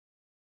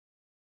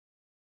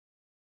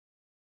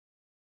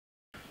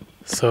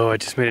So I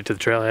just made it to the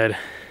trailhead.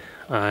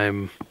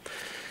 I'm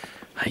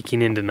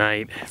hiking in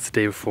tonight. It's the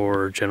day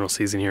before general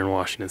season here in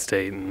Washington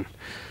State, and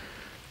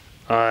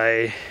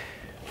I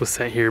was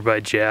sent here by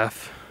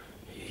Jeff.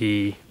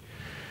 This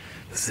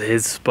is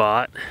his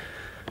spot,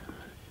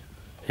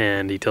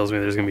 and he tells me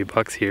there's gonna be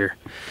bucks here.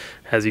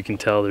 As you can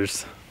tell,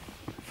 there's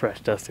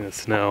fresh dusting of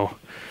snow,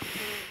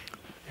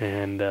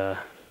 and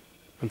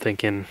I'm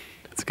thinking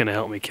it's gonna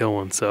help me kill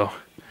one. So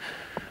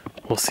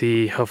we'll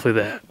see. Hopefully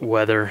the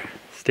weather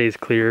stays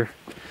clear.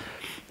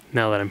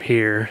 Now that I'm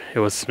here, it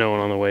was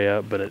snowing on the way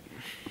up, but it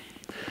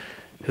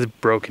is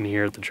broken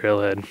here at the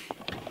trailhead.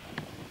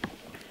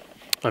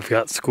 I've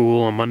got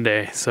school on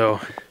Monday,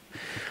 so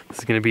this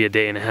is gonna be a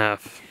day and a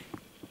half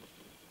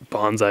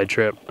bonsai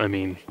trip. I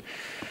mean,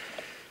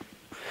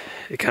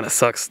 it kind of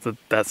sucks that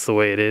that's the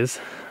way it is,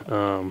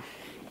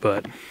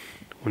 but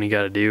when you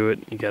gotta do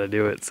it, you gotta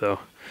do it. So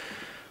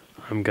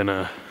I'm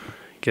gonna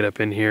get up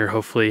in here.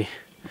 Hopefully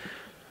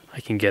I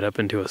can get up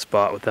into a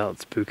spot without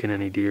spooking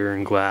any deer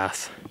and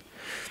glass.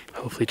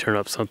 Hopefully turn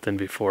up something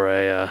before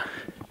I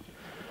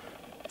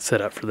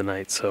set up for the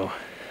night. So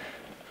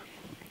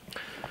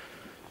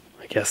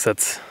I guess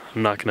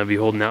I'm not gonna be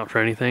holding out for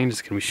anything,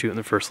 just gonna be shooting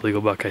the first legal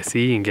buck I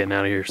see and getting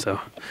out of here. So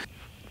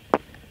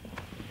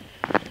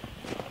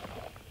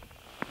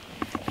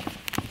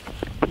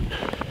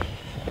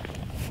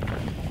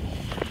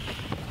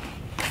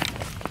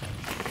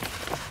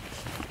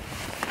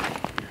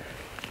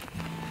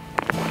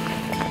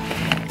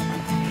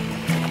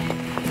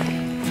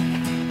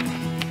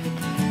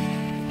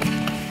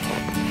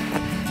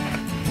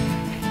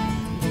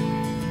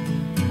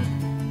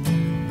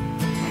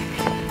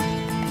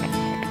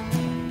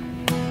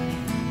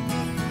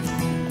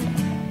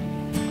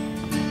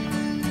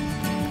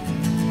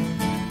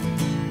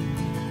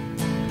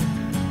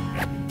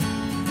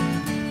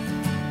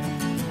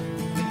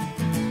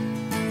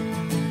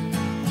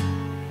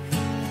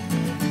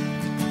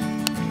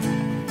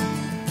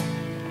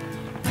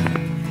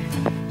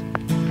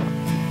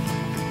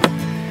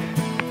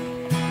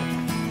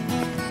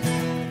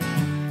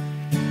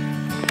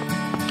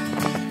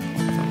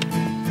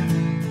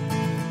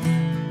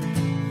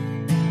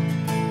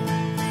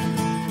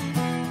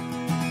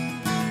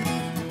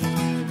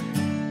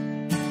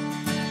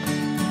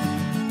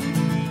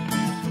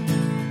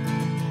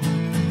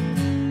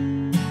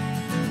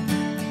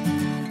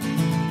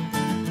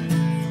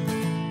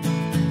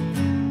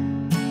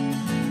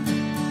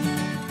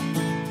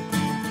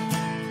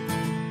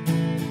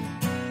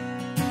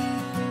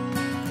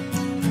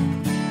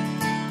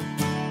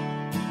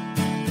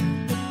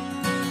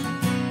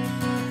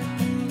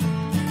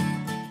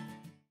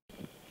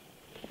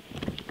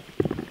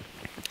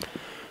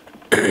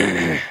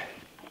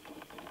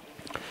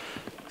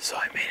so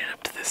I made it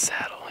up to this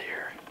saddle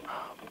here.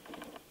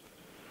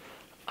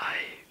 I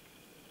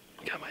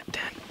got my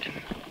tent in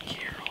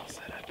here all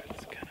set up.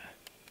 It's kind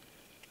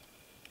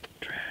of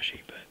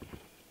trashy, but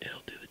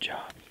it'll do the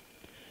job.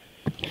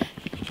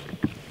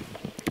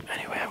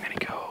 Anyway, I'm gonna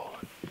go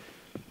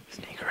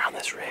sneak around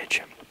this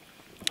ridge.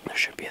 There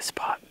should be a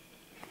spot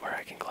where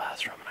I can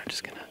glass from, and I'm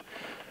just gonna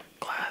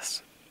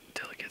glass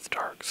till it gets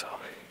dark. So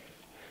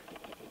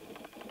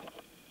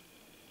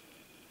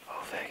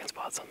hopefully I can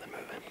spot something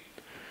moving.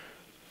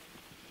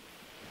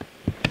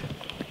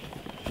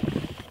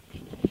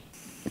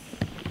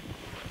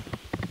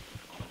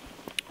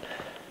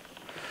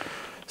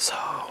 So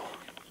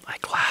I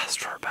glassed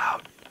for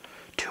about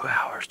 2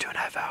 hours,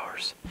 2.5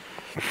 hours.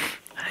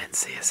 I didn't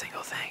see a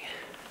single thing.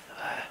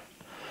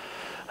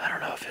 I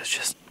don't know if it's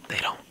just they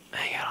don't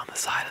hang out on the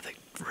side of the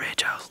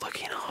ridge I was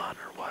looking on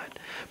or what.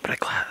 But I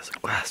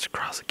glassed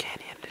across the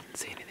canyon, didn't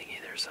see anything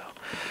either. So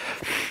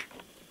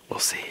we'll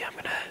see. I'm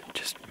gonna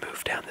just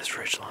move down this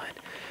ridge line.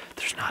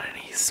 There's not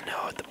any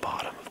snow at the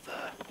bottom of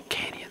the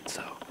canyon,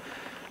 so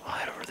I'll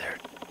head over there,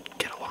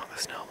 get along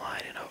the snow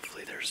line, and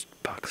hopefully there's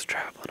bucks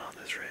traveling on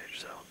this ridge.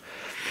 So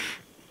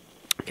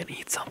I'm gonna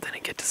eat something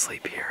and get to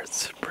sleep here.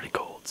 It's pretty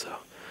cold, so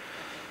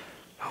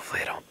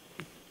hopefully I don't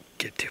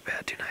get too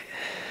bad tonight.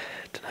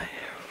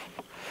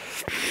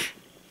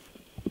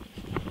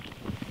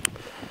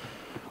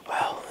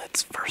 Well,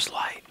 it's first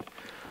light.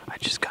 I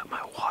just got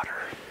my water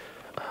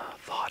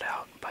thawed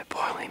out by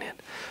boiling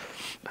it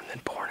and then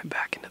pouring it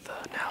back into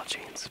the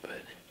Nalgene's,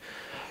 but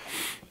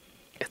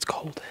it's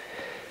cold.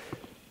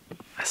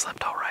 I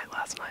slept all right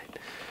last night.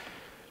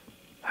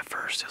 At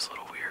first it was a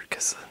little weird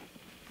because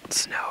the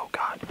snow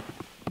got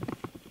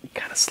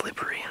kind of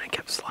slippery and it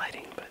kept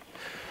sliding, but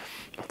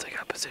once I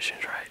got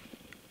positioned right,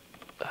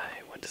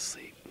 I went to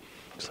sleep.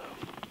 So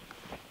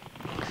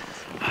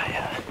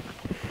I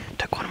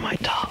took one of my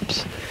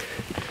tops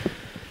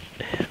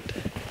and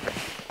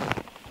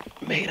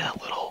made a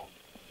little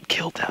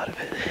kilt out of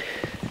it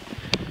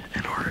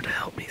in order to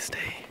help me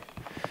stay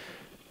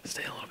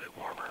a little bit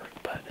warmer.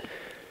 But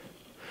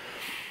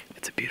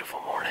it's a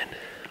beautiful morning.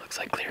 It looks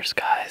like clear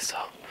skies, so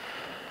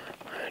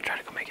I'm gonna try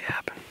to go make it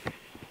happen.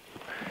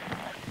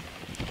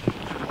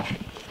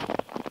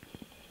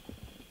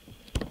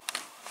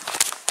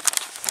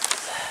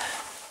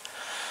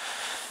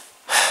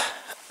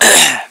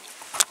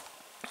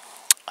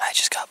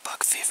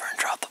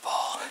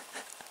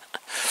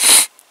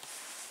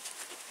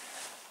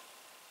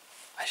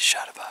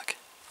 a buck.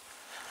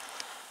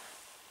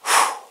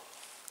 I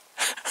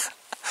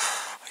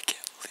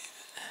can't believe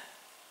it.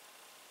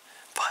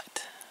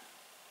 But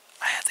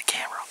I had the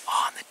camera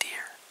on the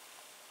deer.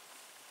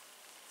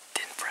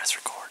 Didn't press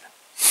record.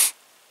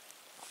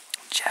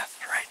 Jeff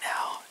right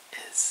now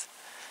is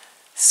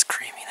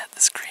screaming at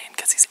the screen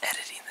because he's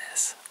editing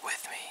this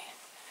with me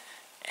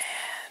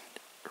and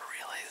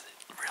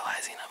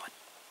realizing I'm a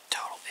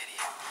total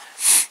idiot.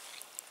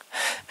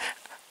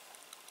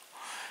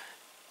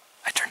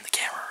 I turned the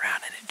camera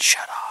around and it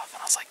shut off,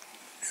 and I was like,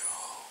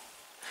 no.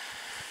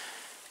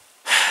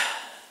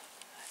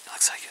 It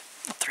looks like a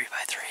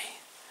 3x3.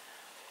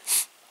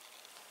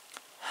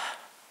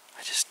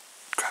 I just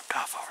crept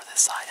off over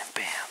this side and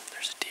bam,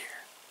 there's a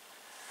deer.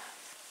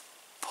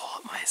 Pull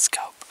up my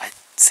scope. I'd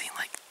seen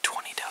like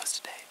 20 does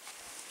today.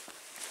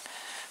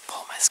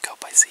 Pull up my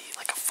scope, I see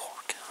like a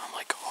fork. I'm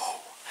like,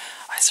 oh.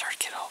 I started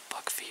getting all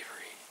buck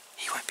fevery.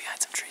 He went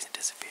behind some trees and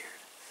disappeared.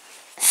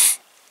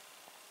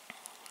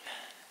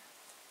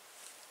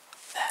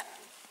 Then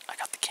I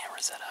got the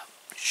camera set up,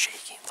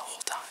 shaking the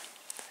whole time.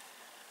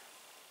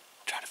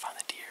 Trying to find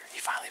the deer. He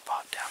finally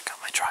popped out, got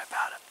my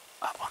tripod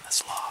up on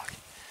this log.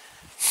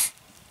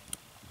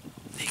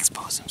 He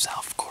exposed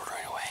himself,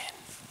 quartering away, and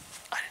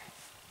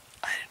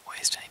I didn't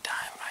waste any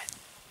time.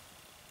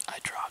 I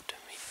dropped him.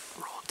 He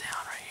rolled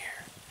down right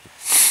here.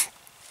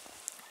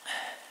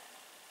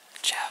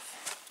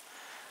 Jeff,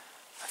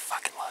 I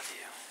fucking love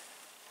you.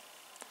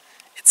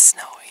 It's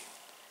snowing.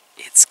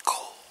 It's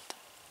cold.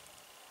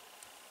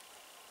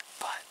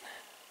 But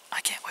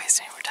I can't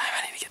waste any more time.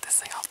 I need to get this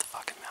thing off the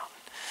fucking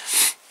mountain.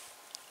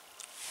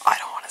 I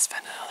don't want to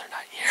spend another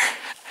night here.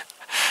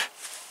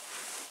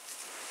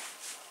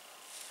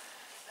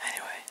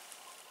 Anyway,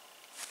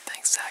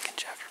 thanks Zach and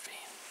Jeff for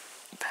being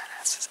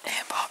badasses,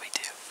 and Bobby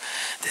too.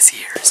 This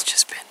year has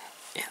just been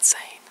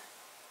insane.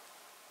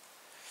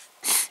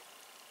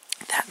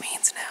 That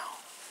means now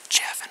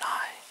Jeff and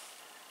I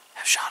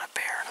have shot a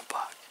bear and a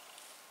buck,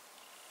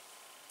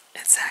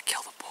 and Zach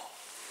killed a bull,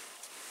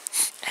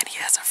 and he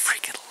has a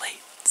freaking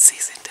late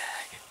season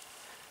tag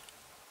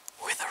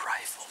with a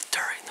rifle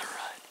during the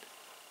rut.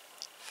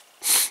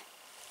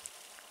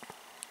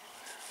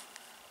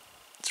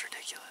 It's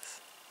ridiculous.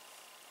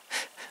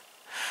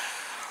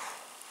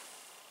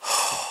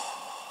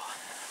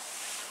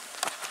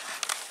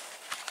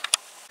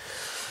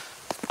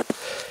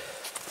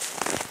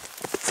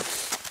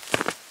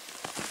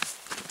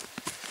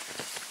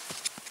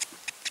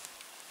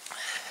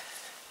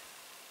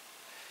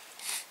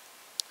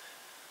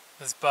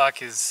 This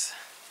buck is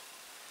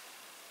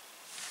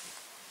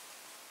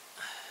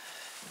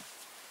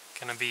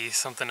gonna be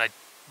something I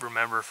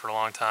remember for a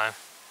long time.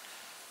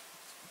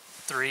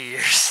 3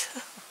 years.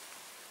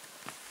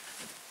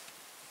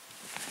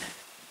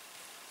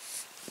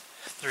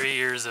 3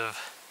 years of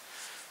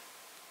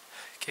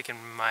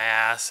kicking my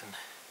ass and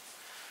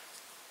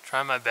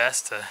trying my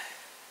best to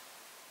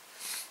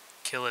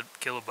kill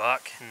a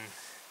buck, and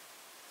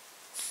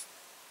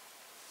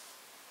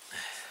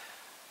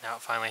now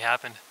it finally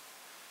happened.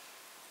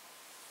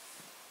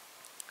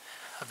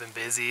 I've been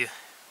busy with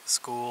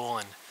school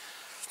and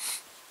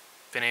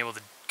been able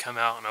to come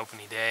out on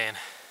opening day and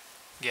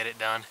get it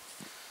done.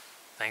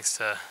 Thanks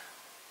to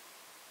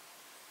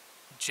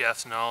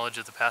Jeff's knowledge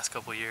of the past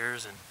couple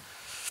years and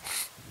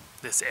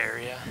this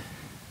area.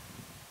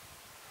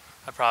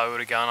 I probably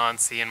would have gone on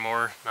seeing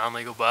more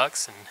non-legal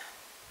bucks and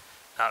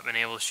not been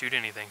able to shoot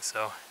anything,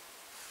 so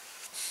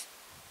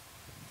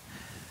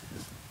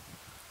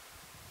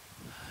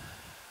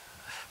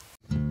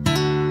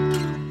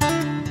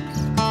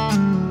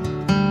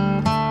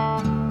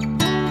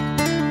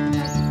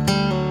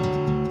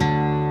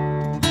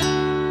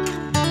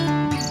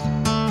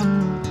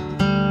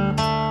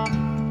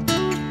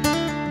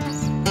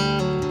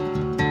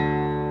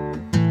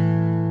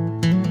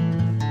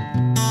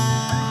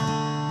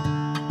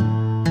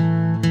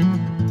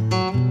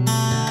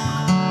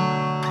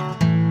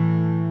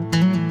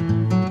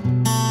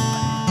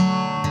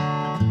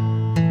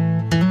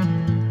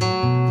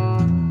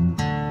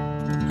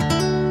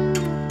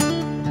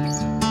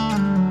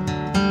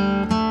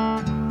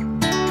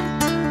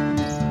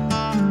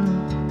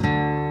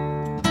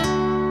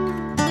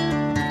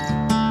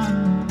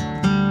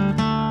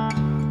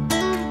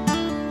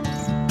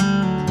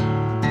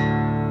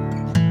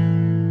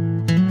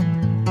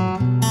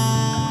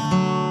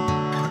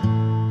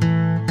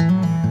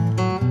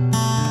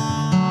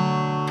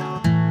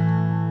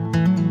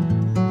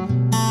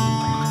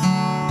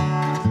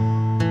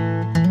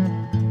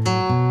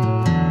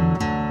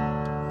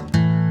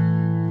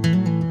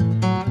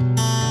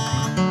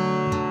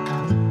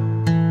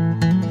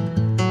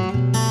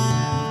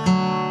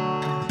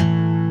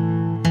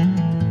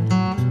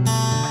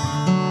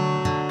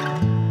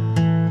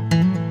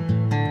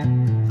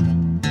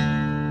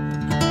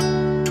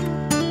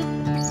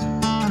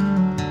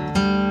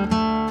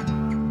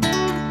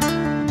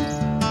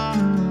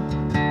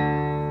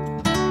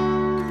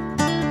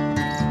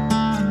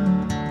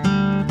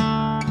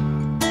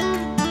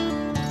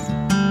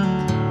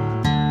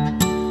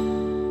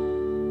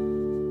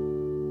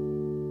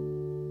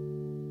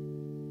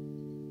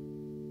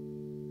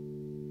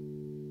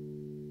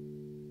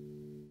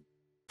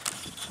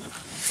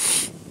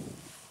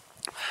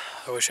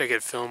I wish I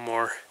could film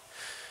more,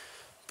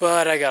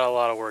 but I got a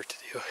lot of work to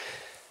do.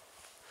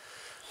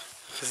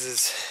 This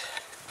is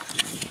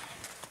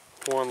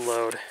one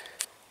load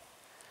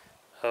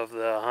of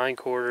the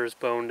hindquarters,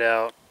 boned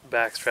out,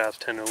 back straps,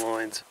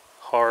 tenderloins,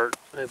 heart,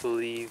 I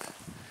believe,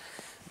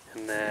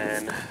 and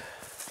then a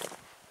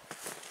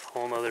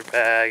whole nother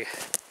bag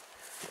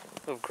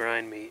of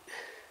grind meat.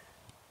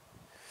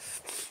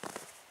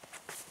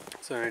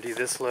 So I'm going to do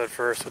this load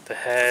first with the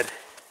head.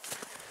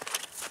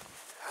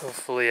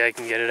 Hopefully I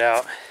can get it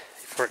out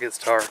before it gets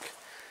dark.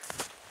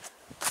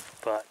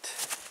 But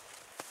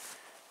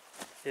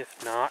if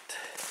not,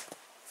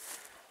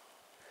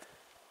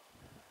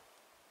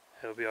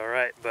 it'll be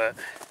alright. But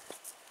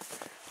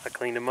I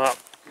cleaned them up.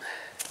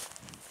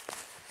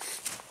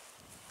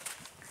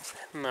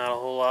 Not a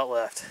whole lot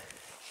left.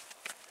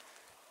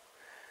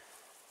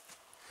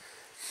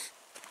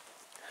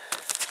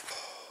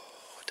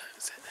 What time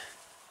is it?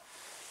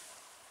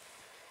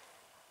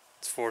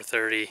 It's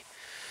 4:30.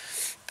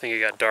 I think it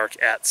got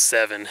dark at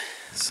 7,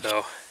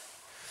 so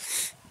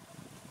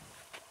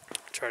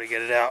try to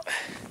get it out.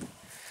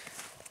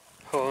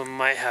 Oh, I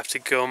might have to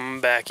go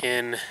back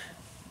in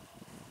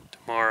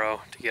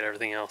tomorrow to get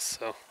everything else,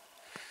 so.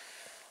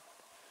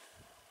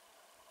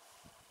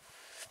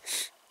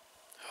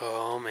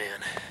 Oh man,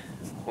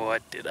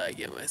 what did I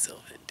get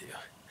myself into?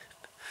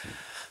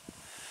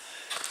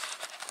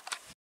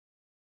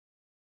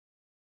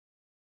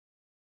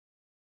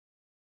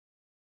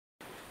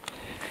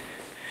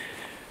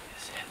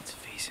 His head's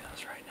facing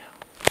us right now.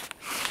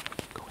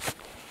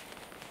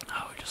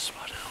 Oh, we just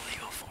spotted a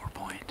legal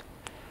 4-point.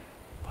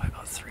 Probably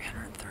about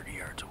 330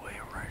 yards away.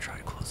 We're going to try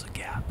to close the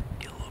gap,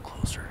 get a little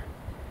closer.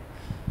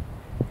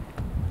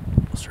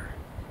 Closer.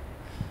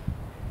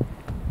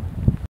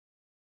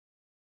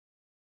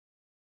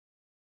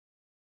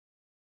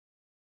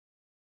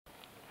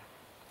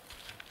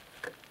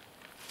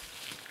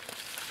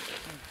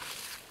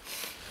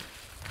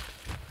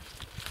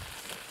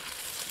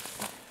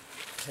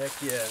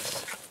 Heck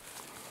yes.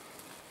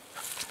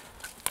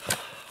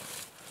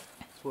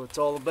 That's what it's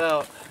all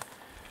about.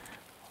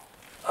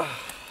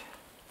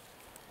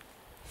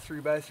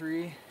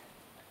 3x3.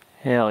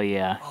 Hell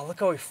yeah. Oh, look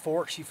how he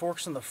forks. He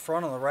forks in the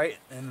front on the right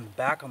and the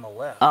back on the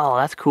left. Oh,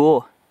 that's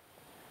cool.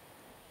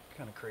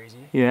 Kind of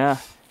crazy. Yeah.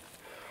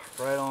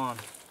 Right on.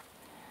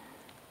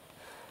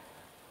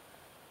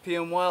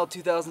 PNWild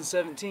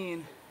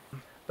 2017.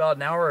 About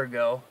an hour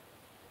ago,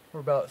 we're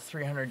about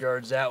 300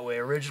 yards that way.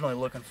 Originally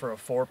looking for a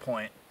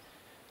 4-point,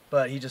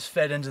 but he just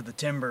fed into the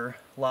timber,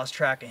 lost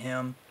track of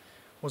him,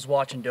 was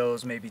watching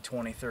does maybe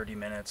 20-30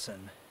 minutes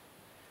and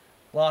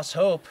lost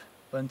hope.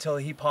 But until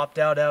he popped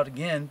out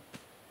again,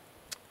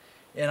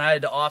 and I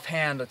had to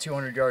offhand a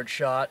 200-yard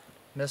shot.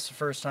 Missed the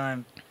first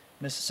time,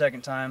 missed the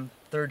second time.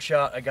 Third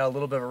shot, I got a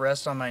little bit of a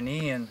rest on my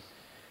knee and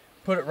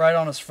put it right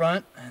on his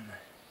front. And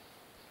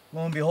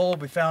lo and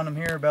behold, we found him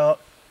here about,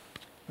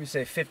 we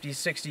say 50,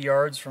 60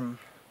 yards from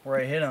where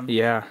I hit him.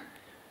 Yeah.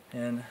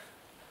 And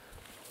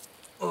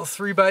a little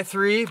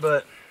 3x3,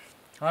 but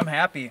I'm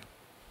happy.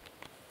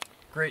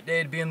 Great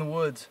day to be in the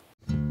woods.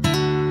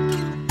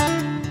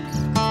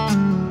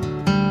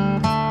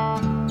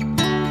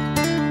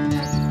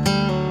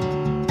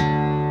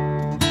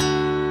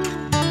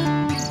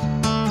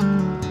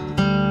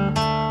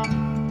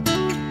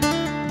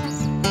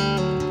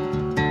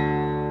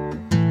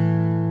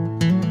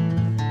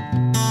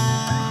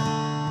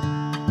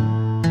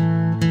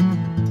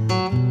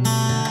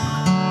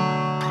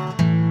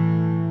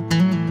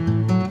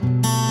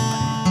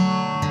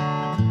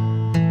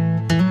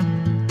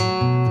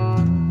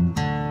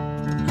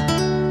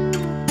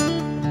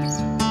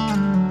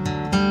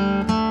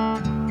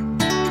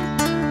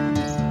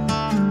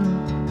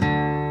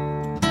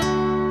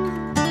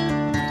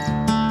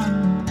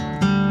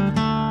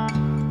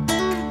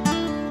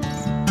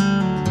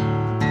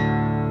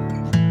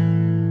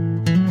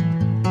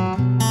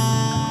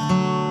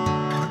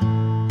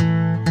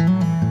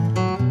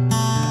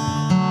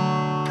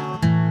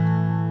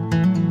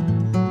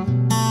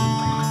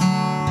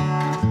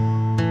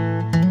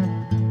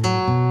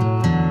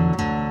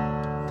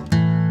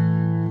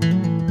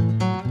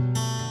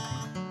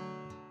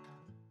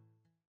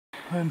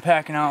 I've been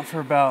packing out for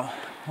about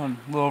a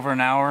little over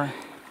an hour.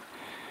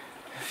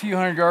 A few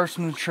hundred yards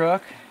from the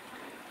truck.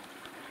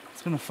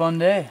 It's been a fun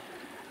day.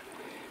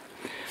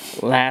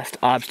 Last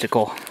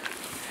obstacle.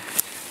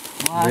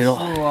 Last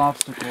little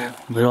obstacle.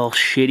 Little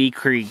shitty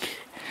creek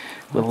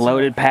with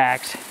loaded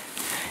packs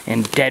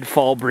and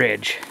deadfall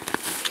bridge.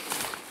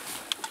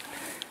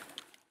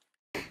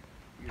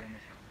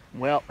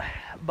 Well,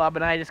 Bob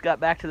and I just got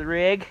back to the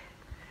rig.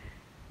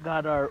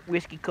 Got our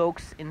whiskey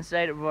cokes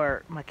inside of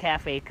our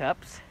McCafe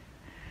cups.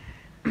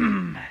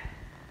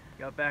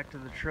 Got back to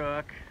the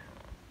truck.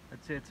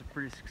 I'd say it's a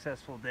pretty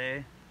successful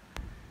day.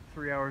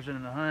 3 hours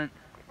into the hunt,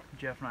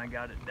 Jeff and I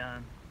got it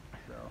done.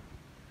 So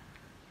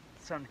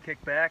it's time to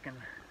kick back and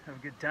have a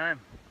good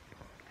time.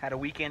 Had a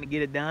weekend to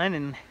get it done,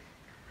 and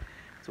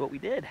that's what we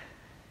did.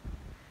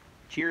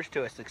 Cheers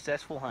to a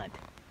successful hunt.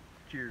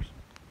 Cheers.